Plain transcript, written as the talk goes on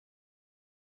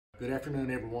Good afternoon,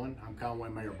 everyone. I'm Conway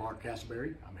Mayor Bart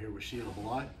Castleberry. I'm here with Sheila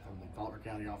Ballott from the Faulkner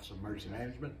County Office of Emergency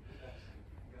Management,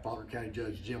 Faulkner County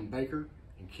Judge Jim Baker,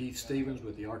 and Keith Stevens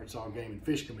with the Arkansas Game and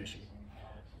Fish Commission.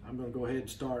 I'm going to go ahead and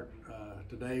start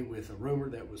today with a rumor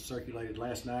that was circulated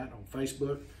last night on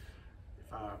Facebook.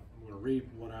 If I'm going to read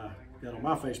what I got on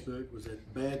my Facebook, was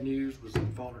that bad news was in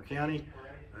Faulkner County,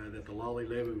 that the Lollie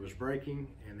Levee was breaking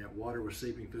and that water was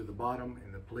seeping through the bottom,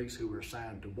 and the police who were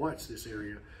assigned to watch this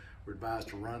area were advised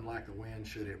to run like the wind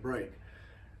should it break.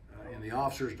 In the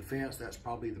officer's defense, that's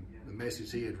probably the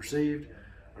message he had received.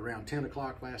 Around 10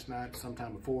 o'clock last night,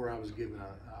 sometime before, I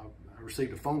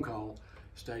received a phone call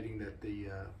stating that the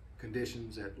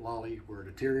conditions at Lollie were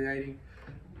deteriorating.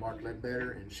 Mark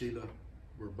Ledbetter and Sheila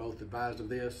were both advised of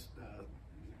this.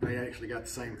 They actually got the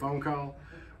same phone call.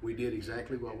 We did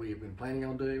exactly what we have been planning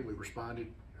on doing. We responded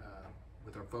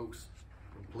with our folks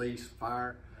from police,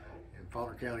 fire, and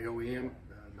Faulkner County OEM.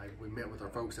 We met with our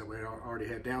folks that we already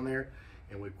had down there,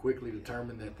 and we quickly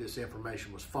determined that this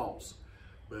information was false.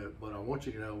 But what I want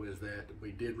you to know is that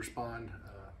we did respond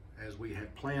as we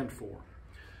had planned for.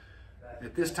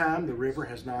 At this time, the river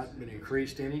has not been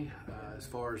increased any. As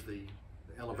far as the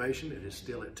elevation, it is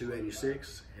still at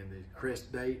 286, and the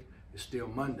crest date is still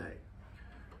Monday.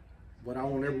 What I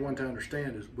want everyone to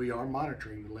understand is we are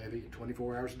monitoring the levee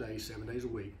 24 hours a day, 7 days a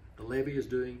week. The levee is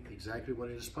doing exactly what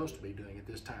it is supposed to be doing at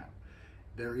this time.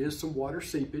 There is some water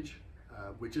seepage,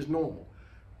 which is normal.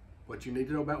 What you need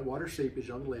to know about water seepage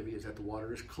on the levee is that the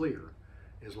water is clear.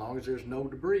 As long as there's no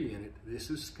debris in it, this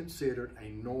is considered a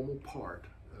normal part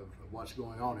of what's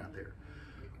going on out there.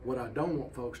 What I don't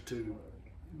want folks to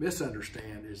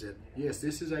misunderstand is that, yes,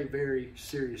 this is a very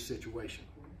serious situation.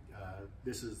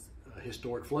 This is a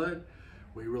historic flood.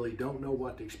 We really don't know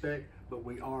what to expect, but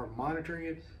we are monitoring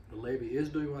it. The levee is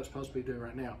doing what it's supposed to be doing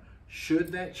right now.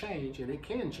 Should that change, and it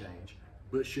can change,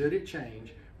 but should it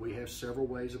change, we have several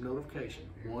ways of notification.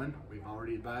 One, we've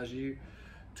already advised you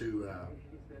to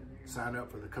sign up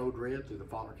for the code red through the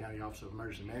Faulkner County Office of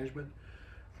Emergency Management.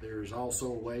 There's also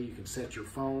a way you can set your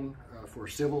phone for a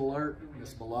civil alert.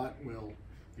 Ms. Ballott will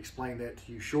explain that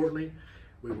to you shortly.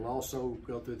 We will also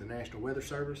go through the National Weather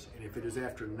Service, and if it is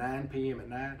after 9 p.m. at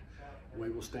night, we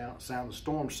will sound the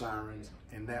storm sirens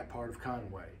in that part of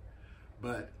Conway.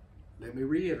 But let me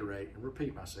reiterate and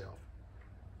repeat myself.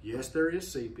 Yes, there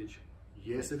is seepage.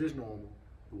 Yes, it is normal.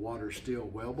 The water is still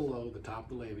well below the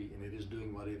top of the levee, and it is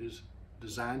doing what it is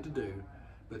designed to do,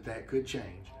 but that could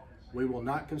change. We will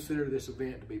not consider this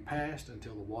event to be passed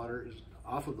until the water is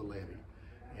off of the levee,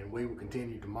 and we will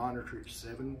continue to monitor it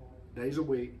 7 days a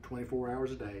week, 24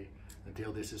 hours a day,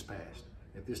 until this is passed.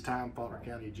 At this time, Faulkner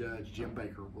County Judge Jim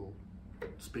Baker will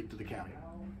speak to the county.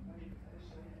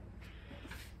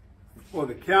 Well,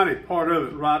 the county part of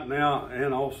it right now,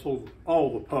 and also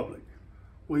all the public,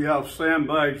 we have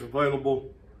sandbags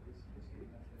available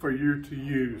for you to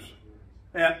use.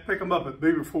 Pick them up at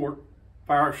Beaver Fort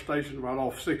Fire Station right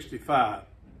off 65,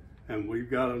 and we've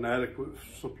got an adequate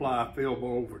supply available,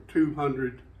 over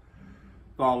 200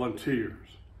 volunteers.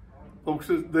 Folks,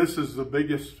 this is the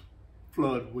biggest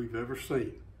flood we've ever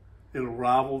seen. It'll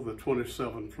rival the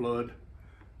 27 flood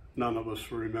none of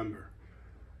us remember.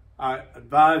 I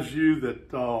advise you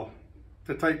that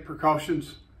to take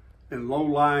precautions in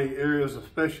low-lying areas,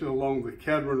 especially along the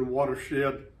Cadron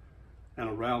watershed and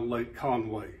around Lake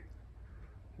Conway.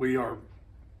 We are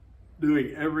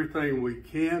doing everything we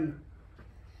can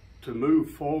to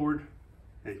move forward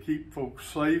and keep folks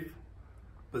safe,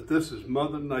 but this is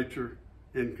Mother Nature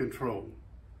in control.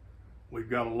 We've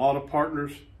got a lot of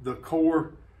partners. The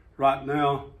Corps right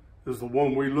now is the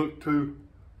one we look to,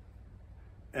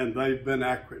 and they've been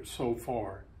accurate so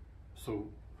far. So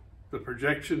the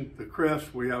projection, the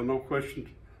crest, we have no questions,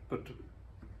 but to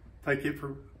take it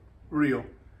for real,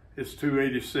 it's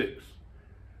 286.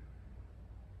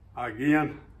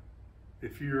 Again,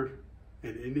 if you're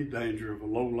in any danger of a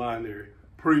low-lying area,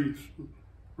 please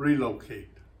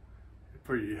relocate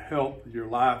for your health, your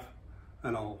life,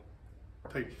 and all.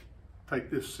 Take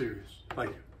this serious. Thank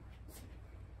you.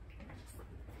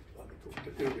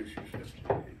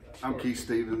 I'm Keith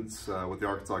Stevens with the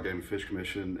Arkansas Game and Fish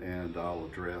Commission, and I'll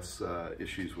address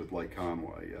issues with Lake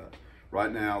Conway.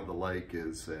 Right now, the lake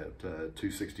is at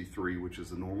 263, which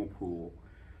is the normal pool,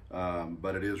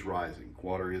 but it is rising.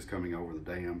 Water is coming over the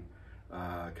dam,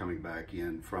 coming back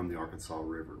in from the Arkansas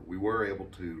River. We were able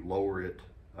to lower it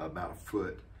about a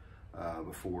foot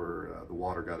before the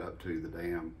water got up to the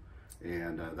dam,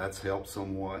 and that's helped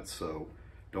somewhat, so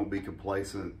don't be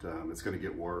complacent. It's going to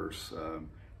get worse.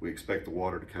 We expect the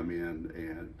water to come in,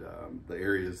 and the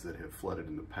areas that have flooded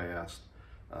in the past,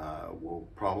 will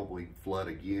probably flood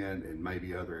again, and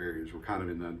maybe other areas. We're kind of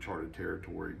in uncharted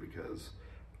territory because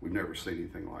we've never seen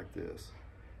anything like this.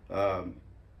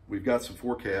 We've got some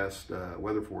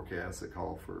weather forecasts that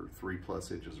call for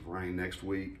 3+ inches of rain next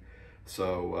week.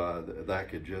 So that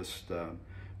could just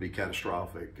be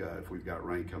catastrophic if we've got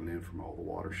rain coming in from all the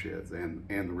watersheds and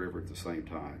the river at the same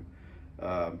time.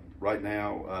 Right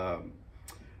now,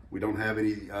 we don't have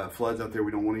any floods out there.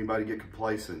 We don't want anybody to get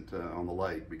complacent on the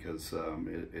lake because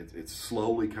it's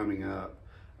slowly coming up,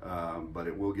 but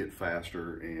it will get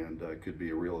faster and could be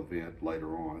a real event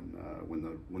later on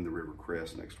when the river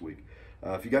crests next week.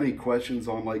 If you got any questions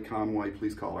on Lake Conway,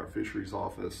 please call our fisheries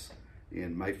office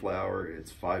in Mayflower.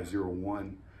 It's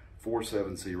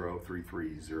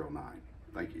 501-470-3309.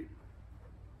 Thank you.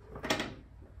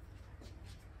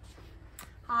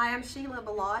 Hi, I'm Sheila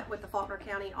Ballott with the Faulkner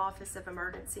County Office of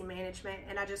Emergency Management,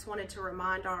 and I just wanted to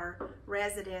remind our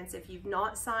residents, if you've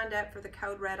not signed up for the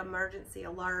Code Red emergency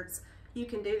alerts, you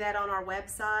can do that on our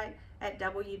website at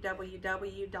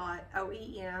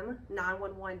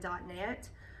www.oem911.net.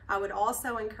 I would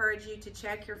also encourage you to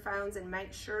check your phones and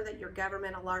make sure that your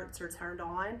government alerts are turned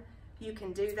on. You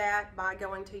can do that by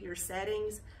going to your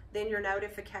settings, then your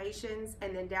notifications,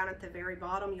 and then down at the very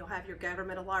bottom you'll have your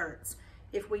government alerts.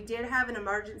 If we did have an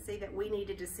emergency that we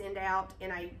needed to send out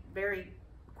in a very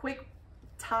quick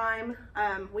time,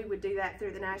 we would do that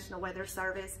through the National Weather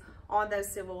Service on those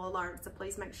civil alerts. So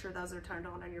please make sure those are turned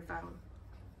on your phone.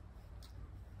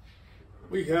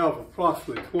 We have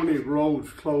approximately 20 roads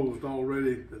closed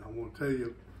already that I want to tell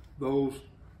you those.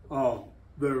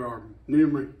 There are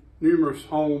numerous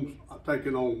homes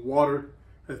taking on water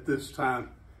at this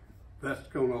time. That's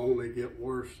going to only get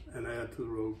worse and add to the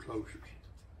road closures.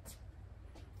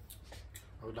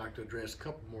 I would like to address a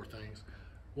couple more things.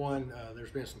 One,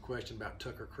 there's been some question about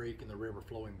Tucker Creek and the river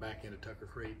flowing back into Tucker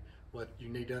Creek. What you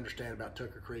need to understand about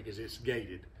Tucker Creek is it's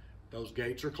gated. Those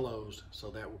gates are closed, so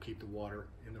that will keep the water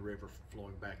in the river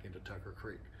flowing back into Tucker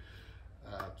Creek.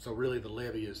 So really the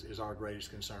levee is our greatest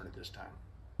concern at this time.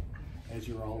 As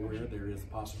you're all aware, there is the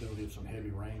possibility of some heavy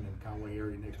rain in the Conway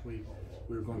area next week.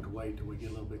 We're going to wait till we get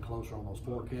a little bit closer on those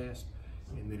forecasts,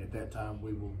 and then at that time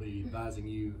we will be advising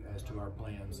you as to our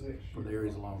plans for the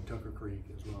areas along Tucker Creek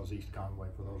as well as East Conway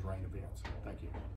for those rain events. Thank you.